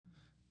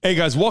Hey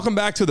guys, welcome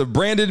back to the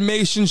Brandon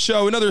Mason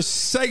Show. Another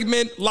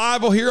segment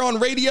live here on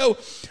radio.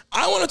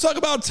 I want to talk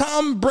about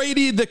Tom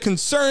Brady, the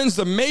concerns,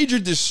 the major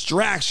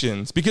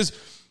distractions, because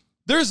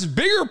there's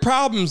bigger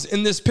problems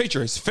in this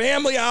picture. His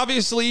family,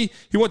 obviously,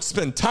 he wants to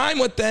spend time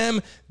with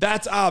them.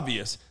 That's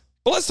obvious.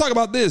 But let's talk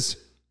about this.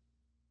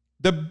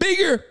 The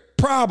bigger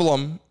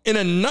problem, in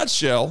a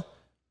nutshell,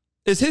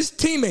 is his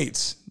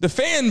teammates, the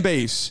fan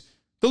base.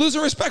 They're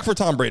losing respect for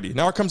Tom Brady.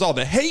 Now here comes all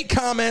the hate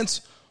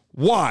comments.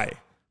 Why?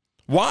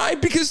 Why?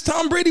 Because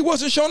Tom Brady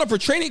wasn't showing up for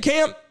training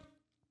camp,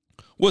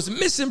 was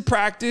missing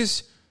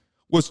practice,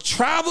 was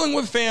traveling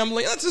with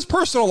family. That's his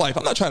personal life.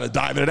 I'm not trying to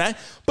dive into that.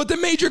 But the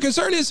major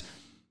concern is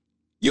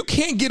you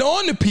can't get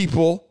on to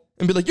people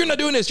and be like, you're not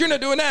doing this, you're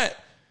not doing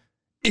that,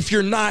 if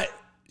you're not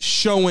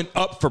showing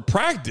up for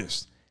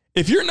practice.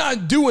 If you're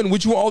not doing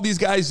what you want all these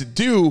guys to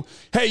do,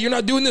 hey, you're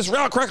not doing this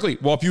route correctly.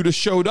 Well, if you'd have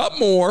showed up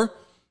more,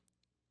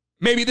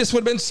 maybe this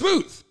would have been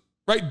smooth.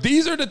 Right?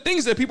 These are the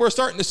things that people are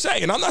starting to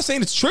say. And I'm not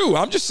saying it's true.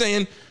 I'm just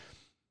saying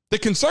the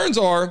concerns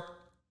are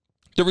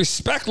the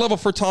respect level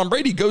for Tom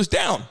Brady goes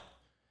down.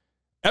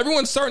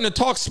 Everyone's starting to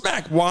talk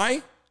smack.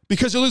 Why?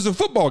 Because you're losing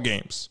football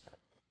games.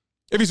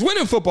 If he's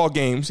winning football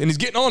games and he's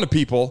getting on to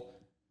people,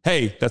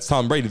 hey, that's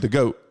Tom Brady, the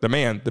GOAT, the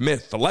man, the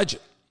myth, the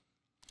legend.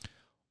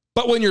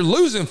 But when you're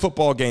losing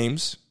football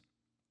games,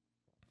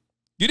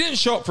 you didn't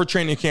show up for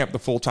training camp the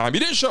full time.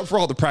 You didn't show up for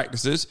all the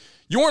practices.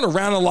 You weren't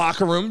around the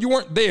locker room. You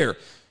weren't there.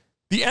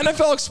 The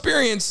NFL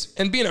experience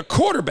and being a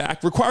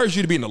quarterback requires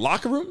you to be in the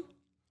locker room,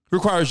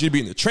 requires you to be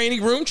in the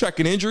training room,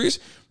 checking injuries,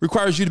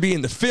 requires you to be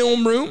in the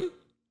film room,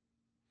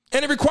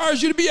 and it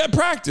requires you to be at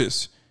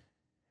practice.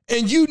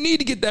 And you need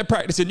to get that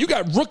practice in. You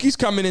got rookies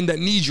coming in that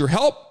need your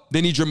help. They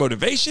need your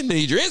motivation. They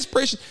need your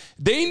inspiration.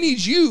 They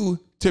need you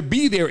to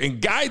be there and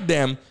guide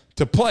them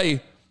to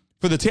play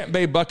for the Tampa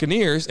Bay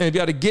Buccaneers and be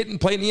able to get and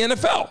play in the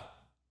NFL.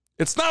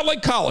 It's not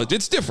like college.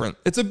 It's different.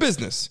 It's a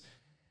business.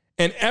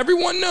 And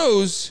everyone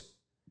knows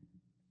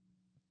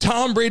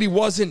Tom Brady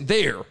wasn't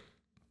there.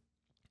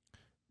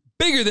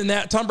 Bigger than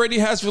that, Tom Brady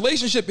has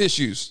relationship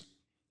issues.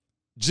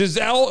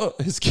 Giselle,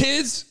 his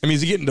kids,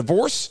 is he getting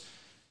divorced?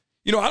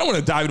 I don't want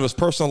to dive into his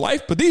personal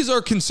life, but these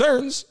are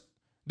concerns.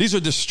 These are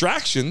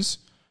distractions.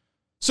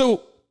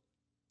 So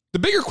the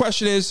bigger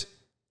question is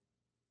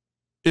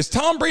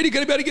Tom Brady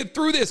going to be able to get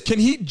through this? Can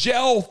he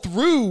gel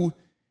through,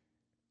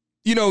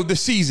 the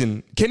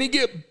season? Can he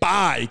get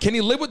by? Can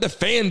he live with the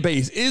fan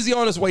base? Is he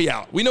on his way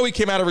out? We know he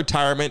came out of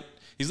retirement.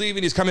 He's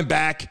leaving. He's coming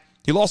back.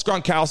 He lost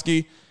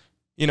Gronkowski,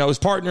 his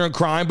partner in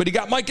crime, but he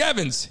got Mike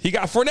Evans. He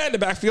got Fournette in the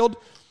backfield.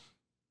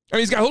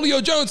 He's got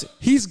Julio Jones.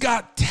 He's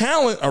got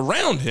talent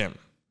around him.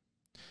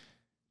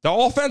 The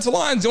offensive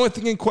line is the only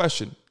thing in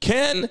question.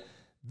 Can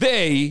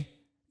they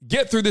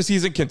get through the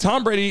season? Can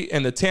Tom Brady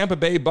and the Tampa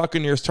Bay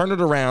Buccaneers turn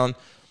it around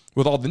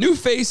with all the new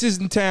faces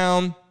in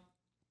town,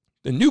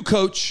 the new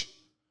coach,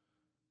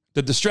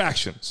 the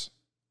distractions?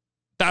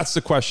 That's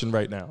the question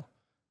right now.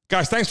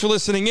 Guys, thanks for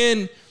listening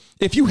in.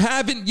 If you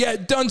haven't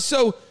yet done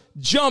so,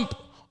 jump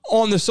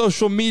on the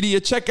social media.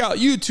 Check out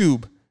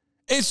YouTube,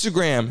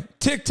 Instagram,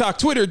 TikTok,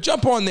 Twitter.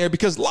 Jump on there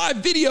because live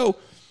video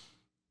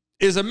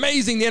is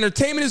amazing. The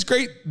entertainment is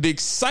great. The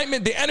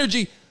excitement, the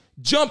energy.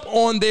 Jump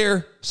on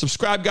there.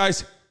 Subscribe,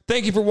 guys.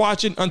 Thank you for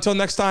watching. Until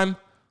next time,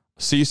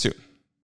 see you soon.